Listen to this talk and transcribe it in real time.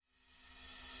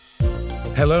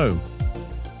Hello.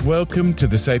 Welcome to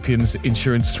the Sapiens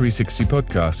Insurance 360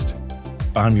 podcast.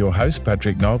 I'm your host,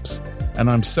 Patrick Nobbs, and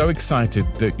I'm so excited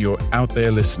that you're out there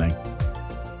listening.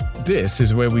 This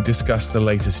is where we discuss the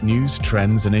latest news,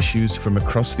 trends, and issues from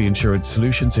across the insurance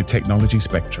solutions and technology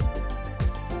spectrum.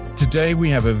 Today, we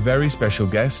have a very special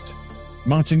guest,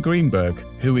 Martin Greenberg,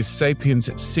 who is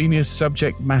Sapiens' senior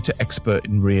subject matter expert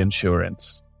in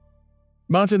reinsurance.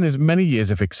 Martin has many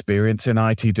years of experience in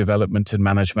IT development and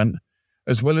management,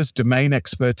 as well as domain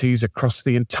expertise across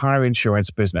the entire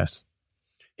insurance business.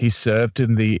 He served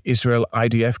in the Israel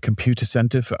IDF Computer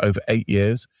Center for over 8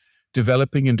 years,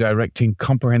 developing and directing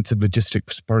comprehensive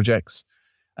logistics projects,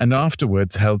 and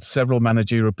afterwards held several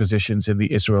managerial positions in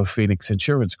the Israel Phoenix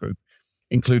Insurance Group,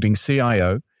 including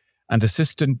CIO and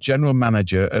Assistant General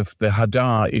Manager of the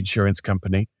Hadar Insurance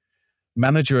Company,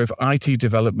 Manager of IT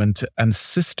Development and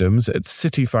Systems at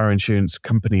City Fire Insurance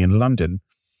Company in London,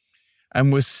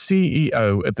 and was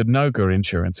CEO at the Noga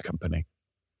Insurance Company.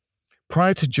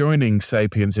 Prior to joining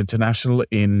Sapiens International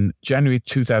in January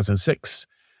 2006,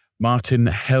 Martin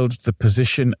held the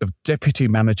position of Deputy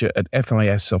Manager at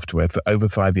FIS Software for over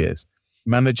 5 years,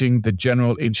 managing the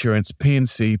general insurance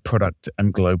P&C product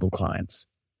and global clients.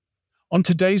 On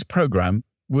today's program,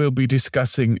 we'll be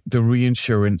discussing the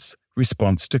reinsurance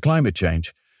response to climate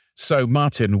change. So,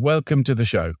 Martin, welcome to the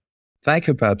show. Thank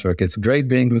you, Patrick. It's great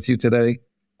being with you today.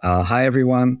 Hi,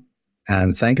 everyone,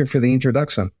 and thank you for the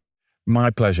introduction. My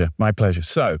pleasure.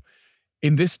 So,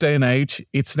 in this day and age,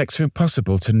 it's next to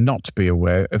impossible to not be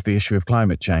aware of the issue of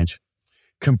climate change,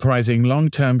 comprising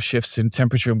long-term shifts in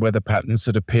temperature and weather patterns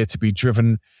that appear to be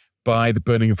driven by the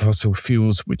burning of fossil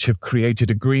fuels, which have created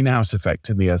a greenhouse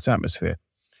effect in the Earth's atmosphere.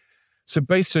 So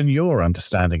based on your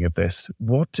understanding of this,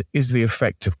 what is the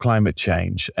effect of climate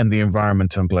change and the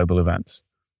environment on global events?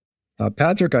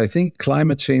 Patrick, I think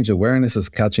climate change awareness is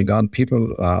catching on.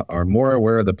 People are more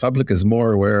aware, the public is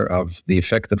more aware of the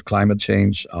effect of climate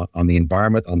change on the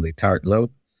environment, on the entire globe,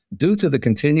 due to the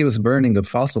continuous burning of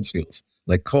fossil fuels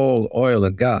like coal, oil,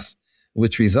 and gas,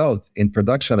 which result in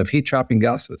production of heat-trapping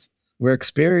gases. We're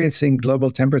experiencing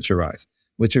global temperature rise,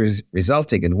 which is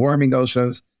resulting in warming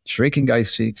oceans, shrinking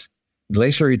ice sheets,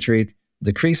 glacier retreat,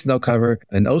 decreased snow cover,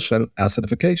 and ocean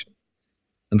acidification.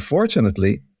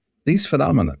 Unfortunately, these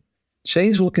phenomena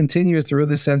change will continue through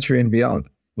this century and beyond,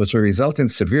 which will result in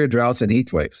severe droughts and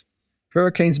heat waves.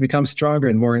 Hurricanes become stronger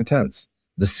and more intense.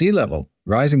 The sea level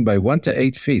rising by 1 to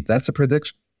 8 feet, that's a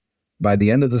prediction, by the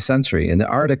end of the century, and the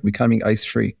Arctic becoming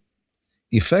ice-free.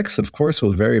 Effects, of course,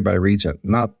 will vary by region.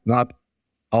 Not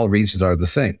all regions are the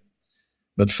same.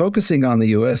 But focusing on the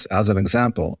U.S. as an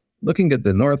example, looking at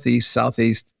the Northeast,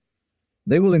 Southeast,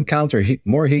 they will encounter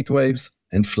more heat waves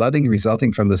and flooding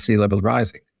resulting from the sea level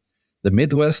rising. The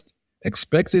Midwest,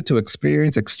 expected to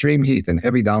experience extreme heat and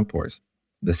heavy downpours.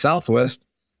 The Southwest,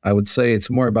 I would say it's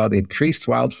more about increased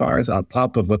wildfires on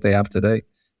top of what they have today,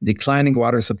 declining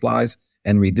water supplies,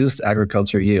 and reduced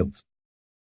agriculture yields.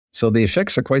 So the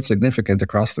effects are quite significant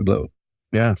across the globe.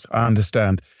 Yes, I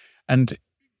understand. And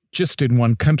just in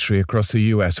one country across the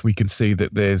US, we can see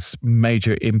that there's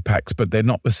major impacts, but they're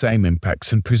not the same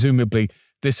impacts. And presumably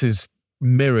this is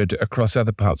mirrored across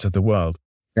other parts of the world.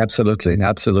 Absolutely,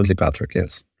 Patrick,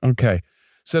 yes. Okay,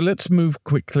 so let's move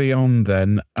quickly on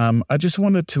then. I just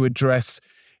wanted to address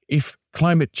if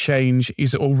climate change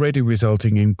is already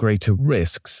resulting in greater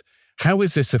risks, how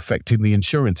is this affecting the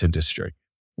insurance industry?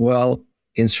 Well,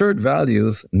 insured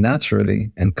values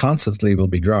naturally and constantly will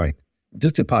be growing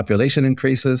due to population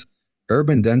increases,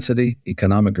 urban density,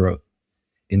 economic growth.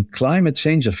 In climate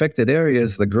change affected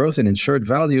areas, the growth in insured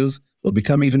values will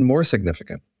become even more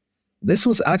significant. This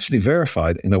was actually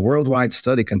verified in a worldwide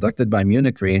study conducted by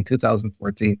Munich Re in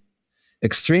 2014.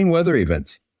 Extreme weather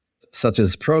events, such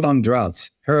as prolonged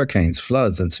droughts, hurricanes,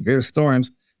 floods, and severe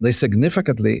storms, they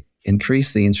significantly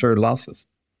increase the insured losses.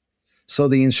 So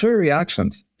the insurer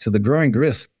reactions to the growing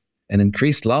risk and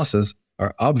increased losses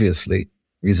are obviously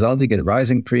resulting in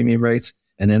rising premium rates,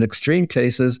 and in extreme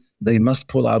cases, they must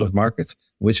pull out of markets,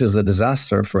 which is a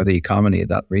disaster for the economy of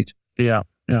that region. Yeah.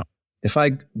 If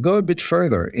I go a bit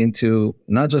further into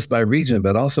not just by region,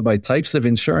 but also by types of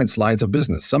insurance lines of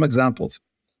business, some examples.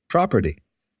 Property.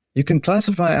 You can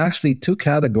classify actually 2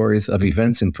 categories of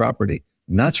events in property.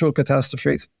 Natural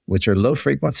catastrophes, which are low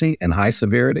frequency and high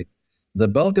severity. The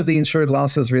bulk of the insured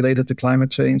losses related to climate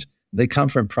change, they come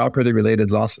from property-related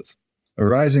losses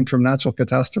arising from natural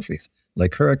catastrophes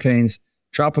like hurricanes,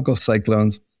 tropical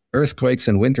cyclones, earthquakes,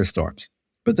 and winter storms.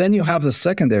 But then you have the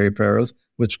secondary perils,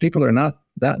 which people are not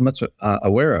that much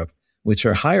aware of, which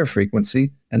are higher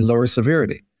frequency and lower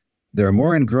severity. There are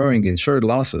more and growing insured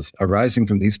losses arising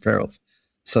from these perils,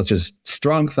 such as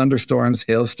strong thunderstorms,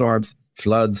 hailstorms,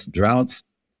 floods, droughts,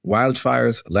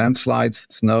 wildfires, landslides,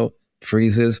 snow,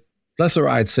 freezes, plus a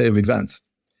variety of events.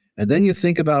 And then you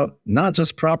think about not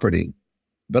just property,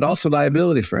 but also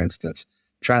liability, for instance,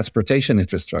 transportation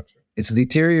infrastructure. It's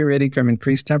deteriorating from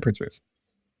increased temperatures.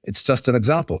 It's just an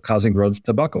example, causing roads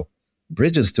to buckle,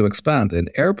 bridges to expand, and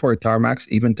airport tarmacs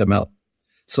even to melt.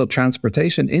 So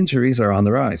transportation injuries are on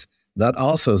the rise. That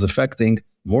also is affecting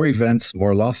more events,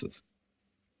 more losses.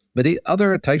 But the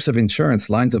other types of insurance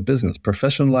lines of business,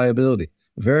 professional liability,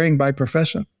 varying by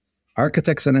profession,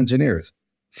 architects and engineers,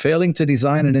 failing to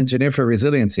design and engineer for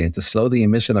resiliency and to slow the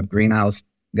emission of greenhouse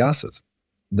gases.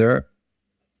 There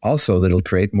also that'll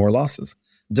create more losses.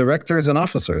 Directors and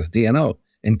officers, D&O,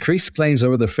 increased claims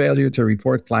over the failure to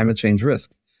report climate change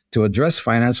risks, to address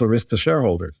financial risk to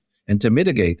shareholders, and to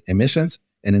mitigate emissions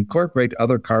and incorporate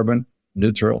other carbon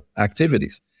neutral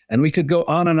activities. And we could go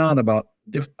on and on about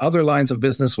other lines of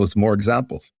business with more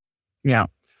examples. Yeah.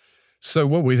 So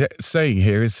what we're saying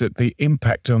here is that the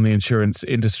impact on the insurance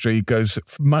industry goes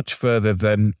much further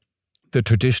than the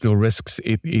traditional risks.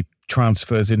 It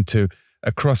transfers into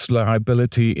across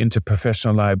liability, into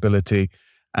professional liability,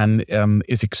 and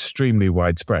is extremely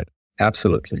widespread.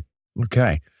 Absolutely.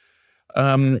 Okay.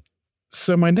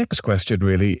 So my next question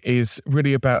really is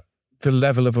about the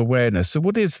level of awareness. So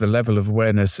what is the level of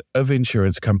awareness of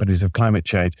insurance companies of climate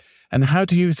change, and how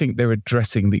do you think they're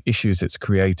addressing the issues it's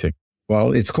creating?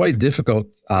 Well, it's quite difficult,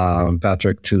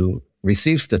 Patrick, to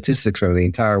receive statistics from the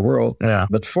entire world. Yeah.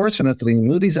 But fortunately,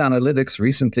 Moody's Analytics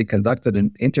recently conducted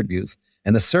interviews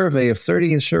and a survey of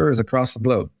 30 insurers across the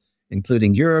globe,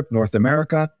 including Europe, North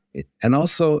America, and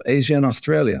also Asia and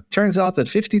Australia. Turns out that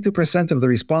 52% of the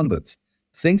respondents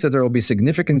thinks that there will be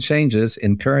significant changes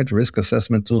in current risk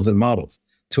assessment tools and models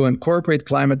to incorporate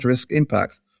climate risk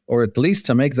impacts, or at least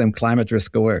to make them climate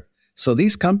risk aware. So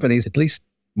these companies, at least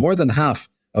more than half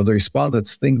of the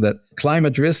respondents, think that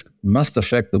climate risk must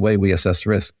affect the way we assess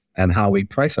risk and how we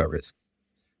price our risks.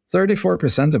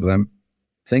 34% of them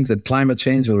think that climate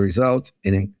change will result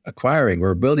in acquiring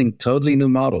or building totally new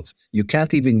models. You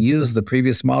can't even use the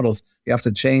previous models. You have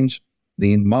to change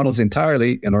the models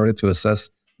entirely in order to assess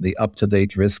the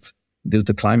up-to-date risks due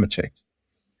to climate change.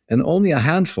 And only a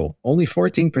handful, only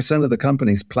 14% of the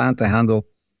companies plan to handle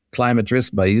climate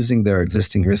risk by using their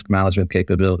existing risk management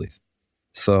capabilities.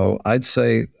 So I'd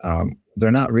say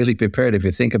they're not really prepared. If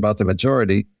you think about the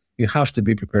majority, you have to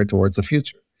be prepared towards the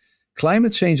future.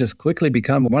 Climate change has quickly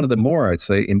become one of the more, I'd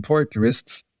say, important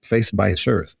risks faced by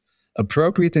insurers.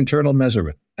 Appropriate internal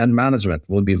measurement and management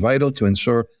will be vital to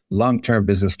ensure long-term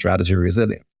business strategy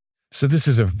resilience. So this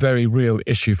is a very real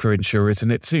issue for insurers,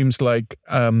 and it seems like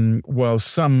while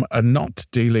some are not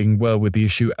dealing well with the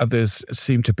issue, others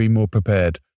seem to be more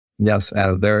prepared. Yes,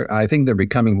 I think they're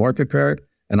becoming more prepared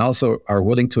and also are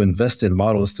willing to invest in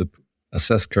models to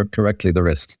assess correctly the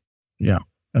risks. Yeah,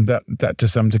 and that to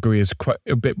some degree is quite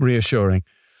a bit reassuring.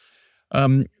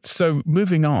 So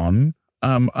moving on,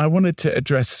 I wanted to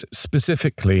address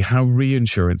specifically how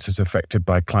reinsurance is affected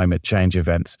by climate change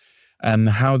events and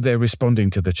how they're responding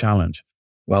to the challenge.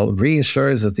 Well,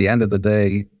 reinsurers, at the end of the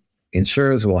day,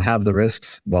 insurers will have the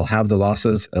risks, will have the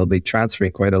losses. They'll be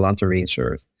transferring quite a lot to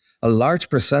reinsurers. A large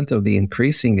percent of the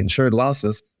increasing insured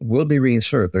losses will be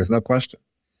reinsured. There's no question.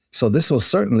 So this will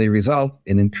certainly result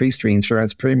in increased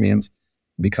reinsurance premiums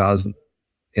because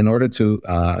in order to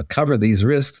cover these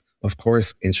risks, of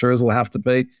course, insurers will have to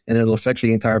pay, and it'll affect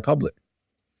the entire public.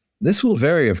 This will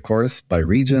vary, of course, by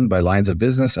region, by lines of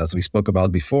business, as we spoke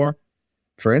about before.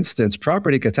 For instance,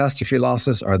 property catastrophe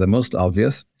losses are the most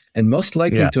obvious and most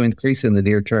likely to increase in the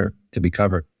near term to be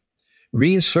covered.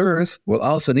 Reinsurers will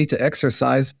also need to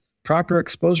exercise proper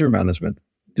exposure management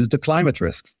due to climate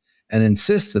risks and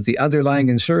insist that the underlying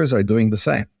insurers are doing the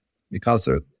same because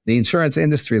the insurance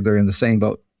industry, they're in the same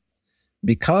boat.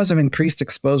 Because of increased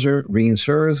exposure,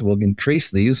 reinsurers will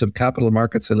increase the use of capital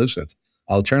market solutions,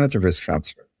 alternative risk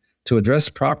transfer, to address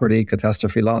property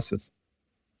catastrophe losses.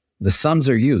 The sums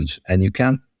are huge, and you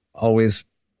can't always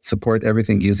support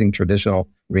everything using traditional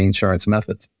reinsurance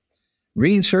methods.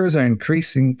 Reinsurers are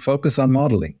increasing focus on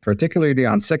modeling, particularly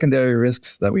on secondary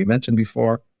risks that we mentioned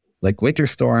before, like winter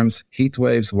storms, heat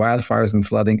waves, wildfires, and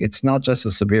flooding. It's not just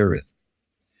a severe risk.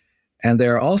 And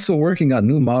they're also working on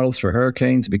new models for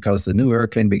hurricanes because the new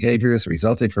hurricane behaviors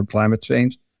resulting from climate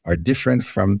change are different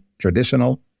from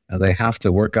traditional, and they have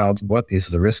to work out what is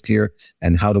the risk here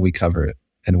and how do we cover it,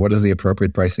 and what is the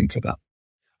appropriate pricing for that.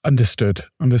 Understood.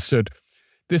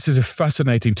 This is a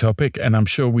fascinating topic, and I'm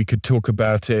sure we could talk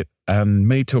about it and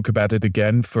may talk about it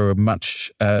again for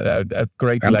much at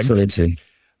great length. Absolutely.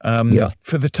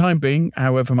 For the time being,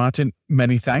 however, Martin,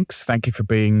 many thanks. Thank you for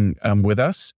being with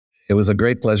us. It was a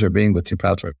great pleasure being with you,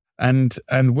 Patrick. And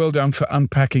well done for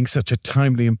unpacking such a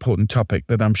timely, important topic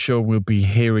that I'm sure we'll be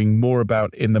hearing more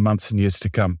about in the months and years to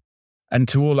come. And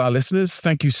to all our listeners,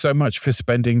 thank you so much for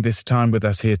spending this time with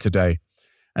us here today.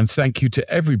 And thank you to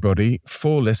everybody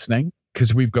for listening,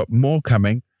 because we've got more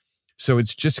coming. So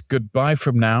it's just goodbye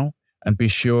from now, and be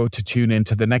sure to tune in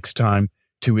to the next time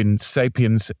in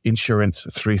Sapiens Insurance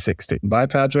 360. Bye,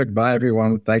 Patrick. Bye,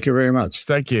 everyone. Thank you very much.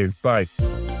 Thank you. Bye.